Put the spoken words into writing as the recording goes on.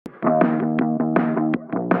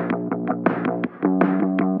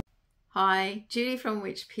Hi, Judy from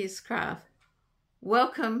Witchpeace Craft.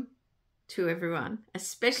 Welcome to everyone,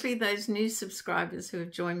 especially those new subscribers who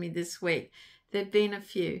have joined me this week. There have been a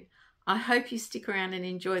few. I hope you stick around and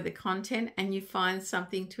enjoy the content and you find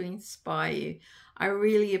something to inspire you. I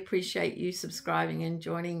really appreciate you subscribing and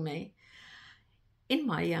joining me in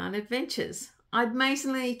my yarn adventures. I'd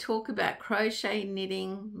mainly talk about crochet,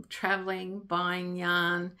 knitting, traveling, buying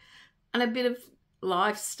yarn, and a bit of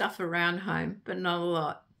life stuff around home, but not a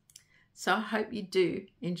lot. So I hope you do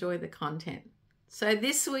enjoy the content. So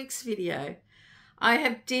this week's video, I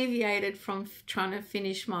have deviated from trying to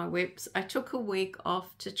finish my whips. I took a week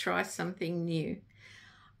off to try something new.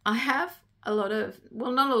 I have a lot of,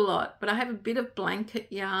 well, not a lot, but I have a bit of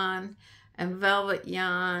blanket yarn and velvet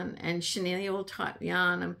yarn and chenille type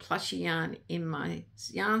yarn and plushie yarn in my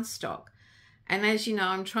yarn stock. And as you know,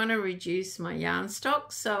 I'm trying to reduce my yarn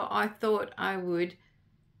stock, so I thought I would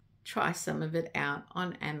try some of it out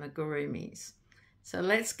on Amigurumis. So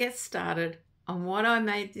let's get started on what I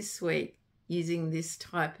made this week using this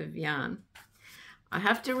type of yarn. I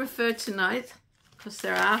have to refer to notes because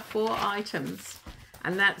there are 4 items,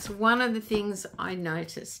 and that's one of the things I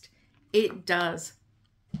noticed. It does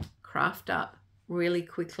craft up really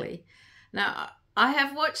quickly. Now, I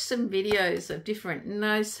have watched some videos of different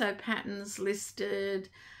no-sew patterns listed,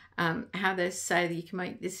 how they say that you can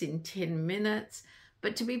make this in 10 minutes.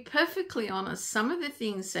 But to be perfectly honest, some of the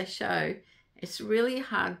things they show, it's really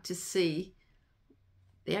hard to see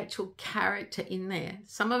the actual character in there.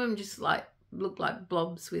 Some of them just look like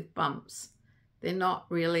blobs with bumps. They're not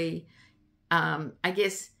really, I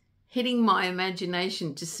guess, hitting my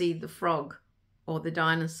imagination to see the frog or the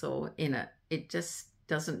dinosaur in it. It just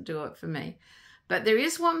doesn't do it for me. But there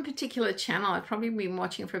is one particular channel, I've probably been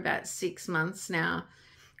watching for about 6 months now,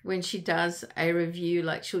 when she does a review,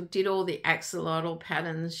 like she did all the axolotl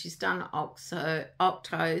patterns, she's done octos,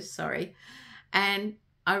 and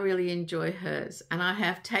I really enjoy hers. And I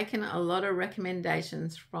have taken a lot of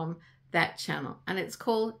recommendations from that channel, and it's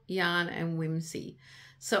called Yarn and Whimsy.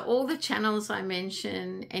 So all the channels I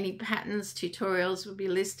mention, any patterns, tutorials will be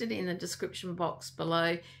listed in the description box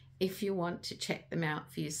below if you want to check them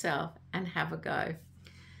out for yourself and have a go.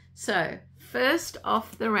 So first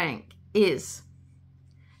off the rank is,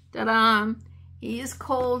 ta-da! He is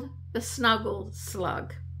called the Snuggle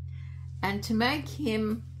Slug. And to make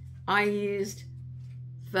him, I used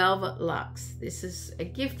Velvet Luxe. This is a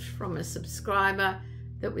gift from a subscriber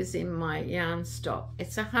that was in my yarn stock.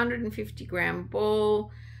 It's a 150 gram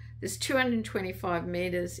ball. There's 225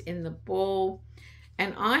 meters in the ball.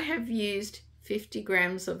 And I have used 50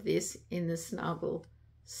 grams of this in the Snuggle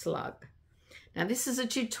Slug. Now this is a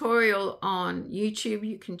tutorial on YouTube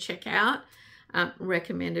you can check out.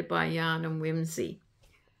 Recommended by Yarn and Whimsy.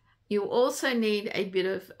 You also need a bit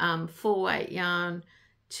of full weight yarn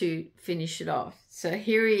to finish it off. So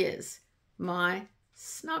here he is, my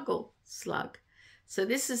Snuggle Slug. So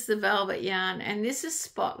this is the velvet yarn, and this is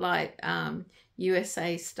Spotlight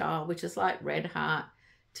USA style, which is like Red Heart,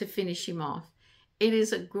 to finish him off. It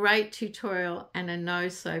is a great tutorial and a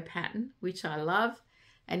no-sew pattern, which I love,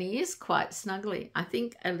 and he is quite snuggly. I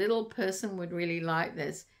think a little person would really like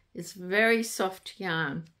this. It's very soft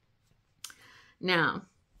yarn. Now,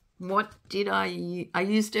 what did I use? I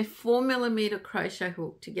used a 4mm crochet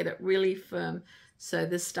hook to get it really firm so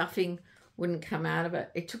the stuffing wouldn't come out of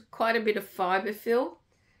it. It took quite a bit of fiber fill,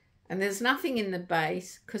 and there's nothing in the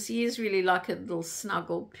base because he is really like a little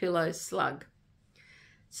snuggle pillow slug.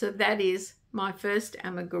 So that is my first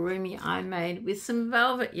amigurumi I made with some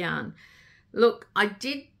velvet yarn. Look, I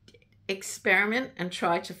did experiment and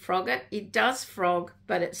try to frog it. It does frog,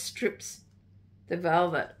 but it strips the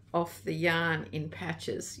velvet off the yarn in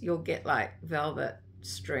patches. You'll get like velvet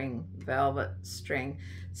string.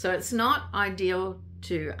 So it's not ideal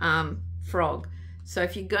to frog. So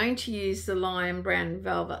if you're going to use the Lion Brand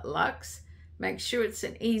Velvet Luxe, make sure it's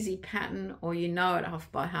an easy pattern or you know it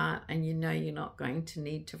off by heart and you know you're not going to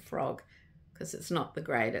need to frog because it's not the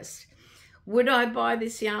greatest. Would I buy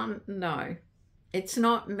this yarn? No. It's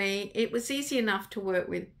not me. It was easy enough to work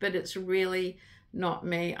with, but it's really not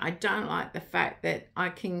me. I don't like the fact that I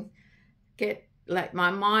can get, like,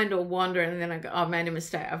 my mind will wander and then I go, oh, I made a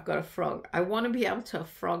mistake, I've got to frog. I want to be able to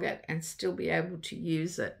frog it and still be able to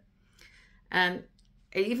use it. And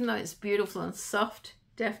even though it's beautiful and soft,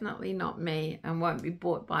 definitely not me and won't be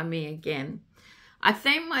bought by me again. I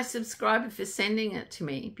thank my subscriber for sending it to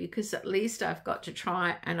me because at least I've got to try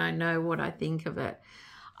it and I know what I think of it.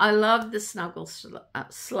 I love the Snuggle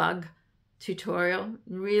Slug tutorial,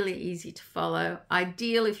 really easy to follow.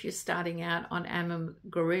 Ideal if you're starting out on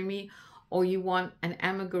Amigurumi or you want an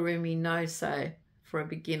Amigurumi no-sew for a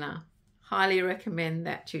beginner. Highly recommend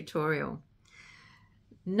that tutorial.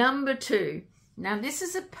 Number 2. Now this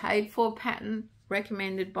is a paid for pattern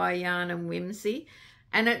recommended by Yarn and Whimsy,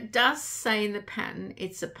 and it does say in the pattern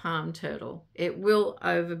it's a palm turtle. It will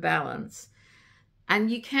overbalance. And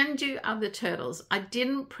you can do other turtles. I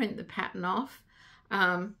didn't print the pattern off,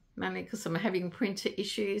 mainly because I'm having printer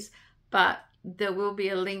issues, but there will be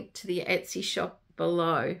a link to the Etsy shop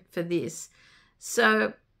below for this.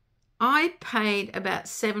 So I paid about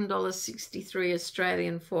 $7.63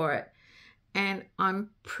 Australian for it. And I'm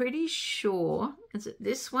pretty sure, is it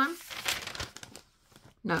this one?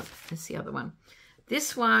 No, it's the other one.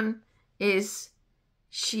 This one is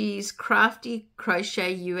She's Crafty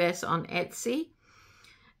Crochet US on Etsy.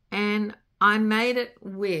 And I made it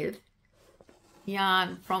with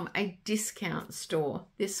yarn from a discount store.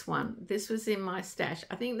 This one. This was in my stash.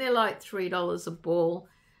 I think they're like $3 a ball.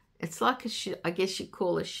 It's like I guess you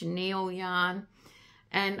call a chenille yarn.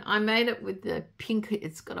 And I made it with the pink.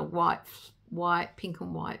 It's got a white, pink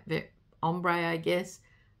and white ombre, I guess,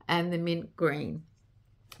 and the mint green.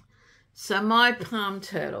 So my palm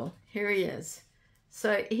turtle, here he is.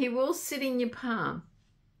 So he will sit in your palm.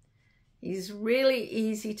 He's really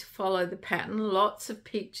easy to follow the pattern. Lots of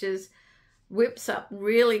pictures. Whips up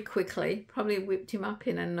really quickly. Probably whipped him up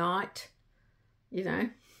in a night, you know,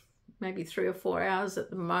 maybe 3 or 4 hours at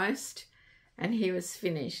the most, and he was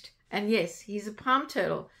finished. And yes, he's a palm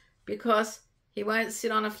turtle because he won't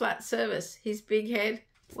sit on a flat surface. His big head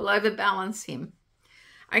will overbalance him.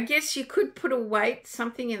 I guess you could put a weight,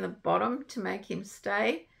 something in the bottom to make him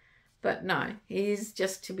stay, but no, he's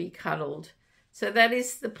just to be cuddled. So that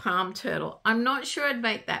is the palm turtle. I'm not sure I'd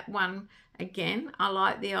make that one again. I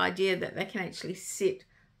like the idea that they can actually sit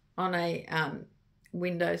on a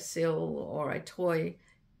windowsill or a toy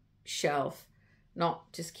shelf,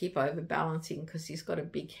 not just keep overbalancing because he's got a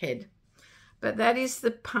big head. But that is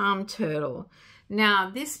the palm turtle. Now,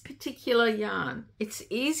 this particular yarn, it's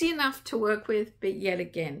easy enough to work with, but yet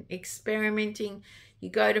again, experimenting, you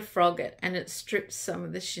go to frog it and it strips some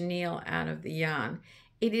of the chenille out of the yarn.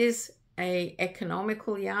 It is a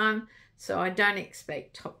economical yarn, so I don't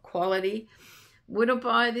expect top quality. Would I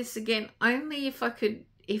buy this again? Only if I could,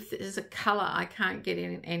 if there's a color I can't get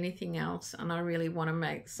in anything else and I really want to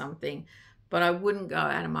make something, but I wouldn't go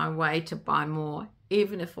out of my way to buy more,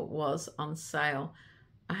 even if it was on sale.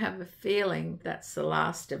 I have a feeling that's the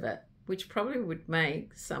last of it, which probably would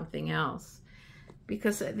make something else,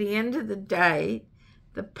 because at the end of the day,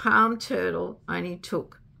 the palm turtle only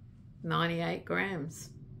took 98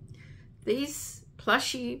 grams. These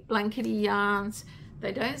plushy blankety yarns,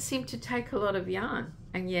 they don't seem to take a lot of yarn.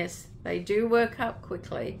 And yes, they do work up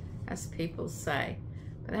quickly, as people say.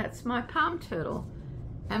 But that's my palm turtle.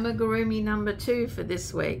 Amigurumi number 2 for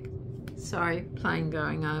this week. Sorry, plane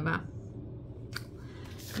going over.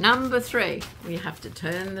 Number 3, we have to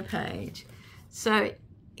turn the page. So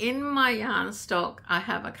in my yarn stock, I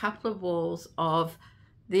have a couple of walls of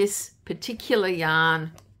this particular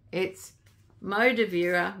yarn. It's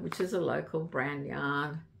Modavira, which is a local brand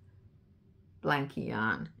yarn, blanky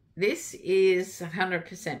yarn. This is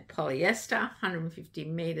 100% polyester, 150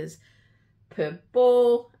 meters per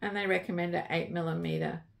ball, and they recommend an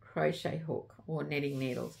 8mm crochet hook or knitting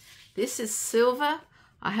needles. This is silver.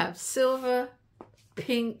 I have silver,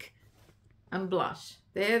 pink, and blush.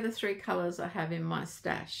 They're the 3 colors I have in my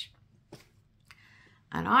stash.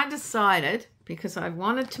 And I decided, because I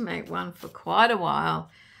wanted to make one for quite a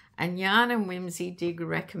while, and Yarn and Whimsy did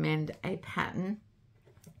recommend a pattern,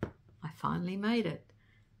 I finally made it.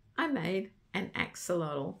 I made an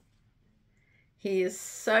axolotl. He is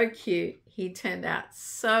so cute. He turned out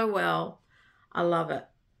so well. I love it.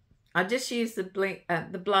 I just used the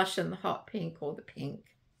blush and the hot pink, or the pink.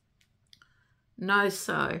 No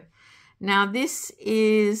sew. Now this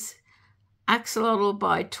is Axolotl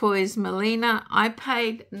by Toys Melina. I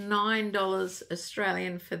paid $9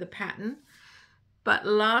 Australian for the pattern, but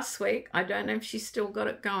last week, I don't know if she's still got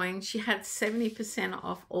it going, she had 70%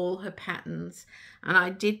 off all her patterns, and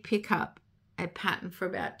I did pick up a pattern for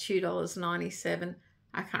about $2.97.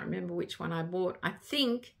 I can't remember which one I bought. I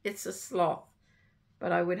think it's a sloth,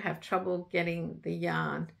 but I would have trouble getting the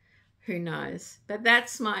yarn. Who knows? But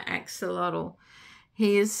that's my axolotl.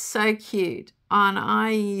 He is so cute. And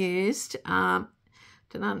I used a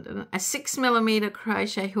 6mm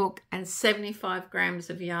crochet hook and 75 grams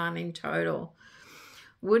of yarn in total.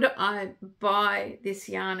 Would I buy this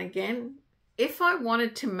yarn again? If I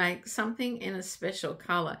wanted to make something in a special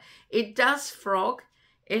color. It does frog.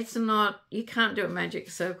 It's not, you can't do a magic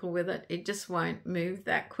circle with it. It just won't move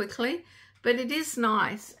that quickly. But it is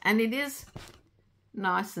nice, and it is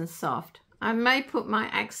nice and soft. I may put my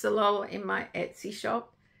axolotl in my Etsy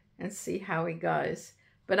shop and see how he goes.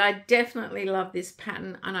 But I definitely love this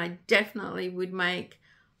pattern, and I definitely would make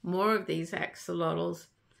more of these axolotls,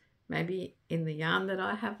 maybe in the yarn that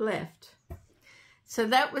I have left. So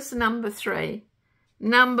that was number 3.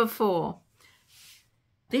 Number 4,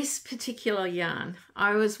 this particular yarn.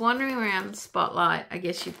 I was wandering around Spotlight, I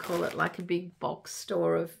guess you'd call it like a big box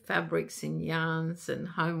store of fabrics and yarns and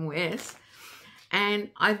homewares. And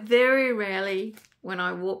I very rarely, when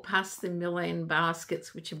I walk past the mill-end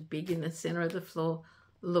baskets, which are big in the center of the floor,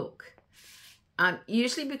 look.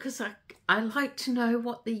 Usually because I like to know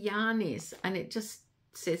what the yarn is, and it just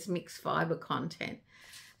says mixed fiber content.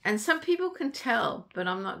 And some people can tell, but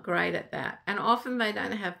I'm not great at that. And often they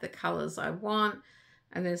don't have the colors I want,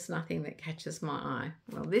 and there's nothing that catches my eye.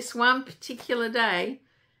 Well, this one particular day,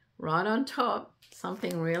 right on top,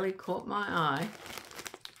 something really caught my eye.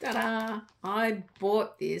 Ta-da! I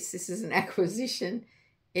bought this. This is an acquisition.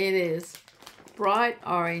 It is bright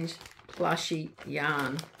orange Plushie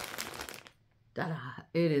yarn. Ta-da!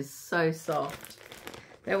 It is so soft.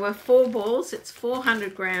 There were 4 balls. It's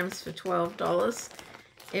 400 grams for $12.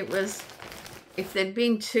 It was, if there'd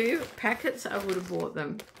been 2 packets, I would have bought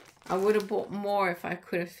them. I would have bought more if I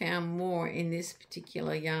could have found more in this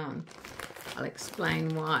particular yarn. I'll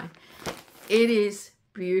explain why. It is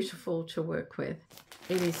beautiful to work with.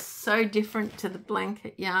 It is so different to the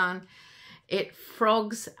blanket yarn. It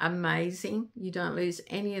frogs amazing. You don't lose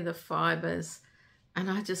any of the fibers. And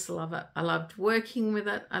I just love it. I loved working with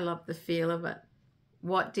it. I love the feel of it.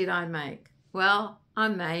 What did I make? Well, I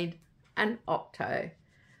made an octo.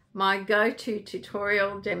 My go-to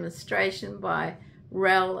tutorial demonstration by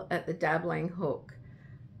Rel at the Dabbling Hook.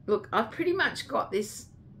 Look, I've pretty much got this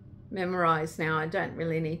memorized now. I don't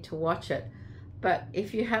really need to watch it. But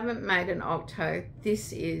if you haven't made an octo,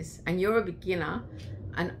 this is, and you're a beginner,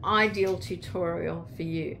 an ideal tutorial for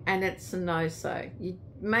you. And it's a no-sew. You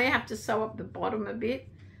may have to sew up the bottom a bit,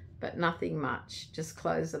 but nothing much. Just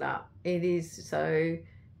close it up. It is so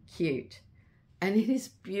cute. And it is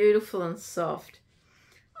beautiful and soft.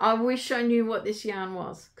 I wish I knew what this yarn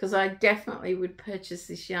was, because I definitely would purchase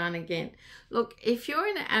this yarn again. Look, if you're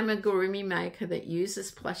an amigurumi maker that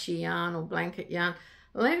uses Plushie yarn or blanket yarn,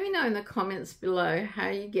 let me know in the comments below how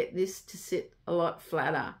you get this to sit a lot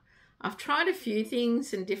flatter. I've tried a few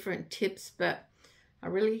things and different tips, but I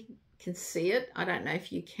really can see it. I don't know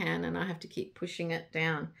if you can, and I have to keep pushing it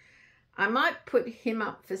down. I might put him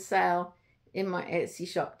up for sale in my Etsy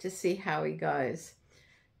shop to see how he goes.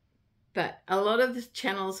 But a lot of the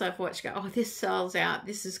channels I've watched go, oh, this sells out,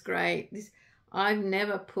 this is great. I've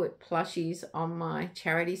never put plushies on my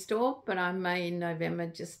charity store, but I may in November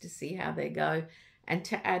just to see how they go and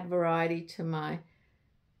to add variety to my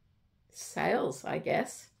sales, I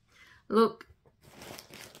guess. Look,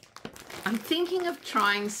 I'm thinking of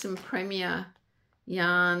trying some Premier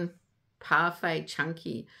yarn Parfait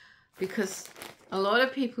Chunky, because a lot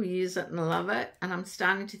of people use it and love it, and I'm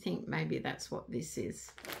starting to think maybe that's what this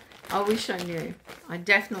is. I wish I knew. I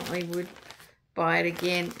definitely would buy it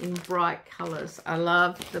again in bright colors. I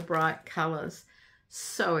love the bright colors.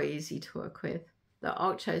 So easy to work with. The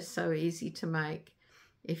octo is so easy to make.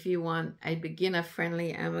 If you want a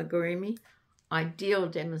beginner-friendly amigurumi, ideal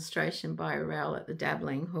demonstration by Rel at the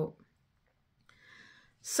Dabbling Hook.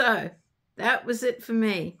 So that was it for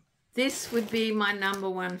me. This would be my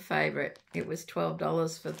 #1 favorite. It was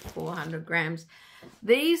 $12 for 400 grams.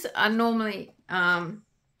 These are normally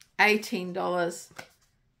 $18,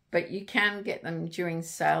 but you can get them during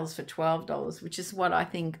sales for $12, which is what I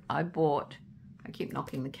think I bought. I keep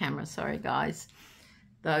knocking the camera, sorry guys.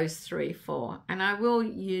 Those 3 for, and I will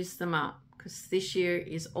use them up, because this year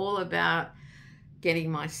is all about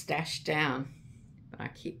getting my stash down. But I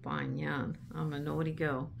keep buying yarn. I'm a naughty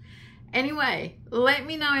girl. Anyway, let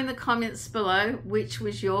me know in the comments below which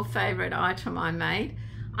was your favorite item I made.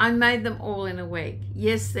 I made them all in a week.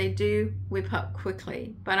 Yes, they do whip up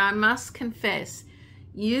quickly, but I must confess,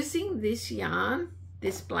 using this yarn,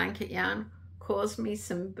 this blanket yarn, caused me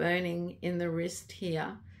some burning in the wrist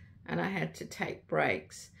here, and I had to take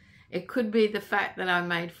breaks. It could be the fact that I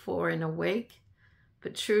made 4 in a week,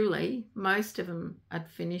 but truly, most of them I'd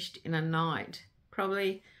finished in a night,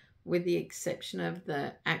 probably with the exception of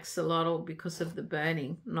the axolotl because of the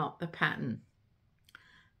burning, not the pattern.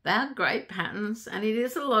 They're great patterns, and it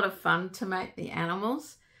is a lot of fun to make the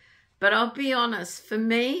animals. But I'll be honest, for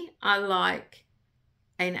me, I like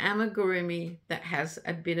an amigurumi that has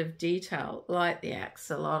a bit of detail, like the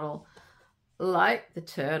axolotl, like the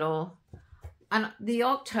turtle. And the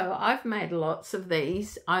octo, I've made lots of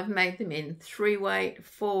these. I've made them in 3-weight,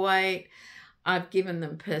 4-weight. I've given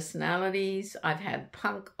them personalities. I've had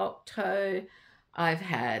punk octo. I've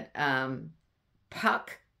had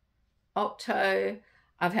puck. octo.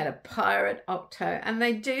 I've had a pirate octo, and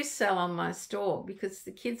they do sell on my store because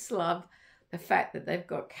the kids love the fact that they've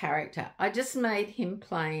got character. I just made him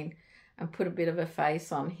plain and put a bit of a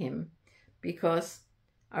face on him because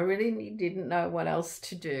I really didn't know what else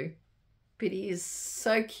to do. But he is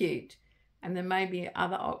so cute, and there may be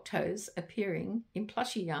other octos appearing in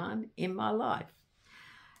Plushie yarn in my life.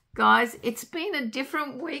 Guys, it's been a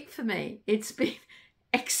different week for me. It's been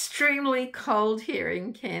extremely cold here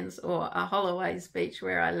in Cairns, or Holloway's Beach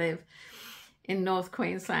where I live in North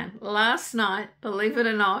Queensland. Last night, believe it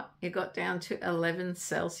or not, it got down to 11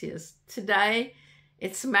 Celsius. Today,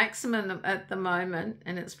 its maximum at the moment,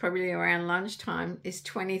 and it's probably around lunchtime, is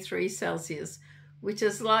 23 Celsius, which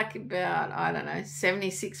is like about, I don't know,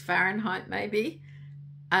 76 Fahrenheit maybe.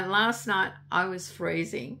 And last night, I was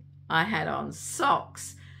freezing. I had on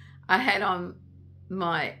socks. I had on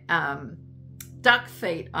my duck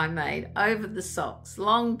feet I made over the socks,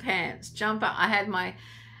 long pants, jumper. I had my,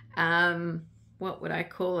 what would I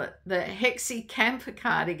call it? The Hexie camper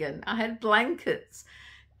cardigan. I had blankets.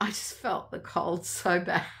 I just felt the cold so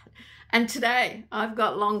bad. And today I've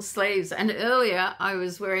got long sleeves. And earlier I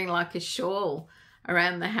was wearing like a shawl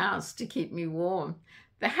around the house to keep me warm.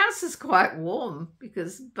 The house is quite warm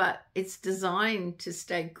but it's designed to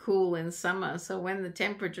stay cool in summer. So when the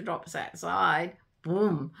temperature drops outside,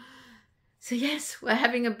 boom. So yes, we're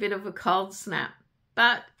having a bit of a cold snap,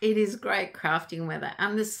 but it is great crafting weather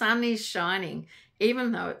and the sun is shining.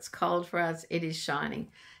 Even though it's cold for us, it is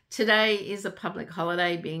shining. Today is a public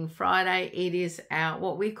holiday, being Friday. It is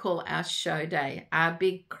what we call our show day. Our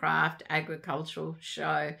big craft agricultural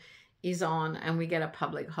show is on and we get a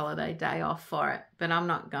public holiday day off for it, but I'm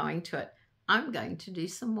not going to it. I'm going to do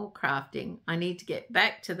some more crafting. I need to get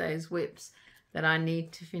back to those whips that I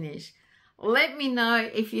need to finish. Let me know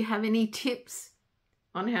if you have any tips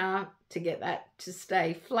on how to get that to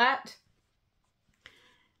stay flat.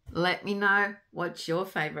 Let me know what's your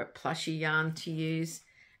favorite plushie yarn to use.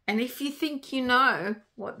 And if you think you know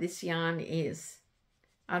what this yarn is,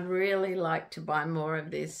 I'd really like to buy more of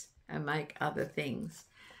this and make other things.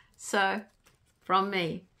 So from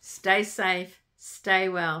me, stay safe, stay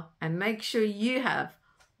well, and make sure you have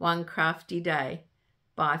one crafty day.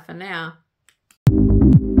 Bye for now.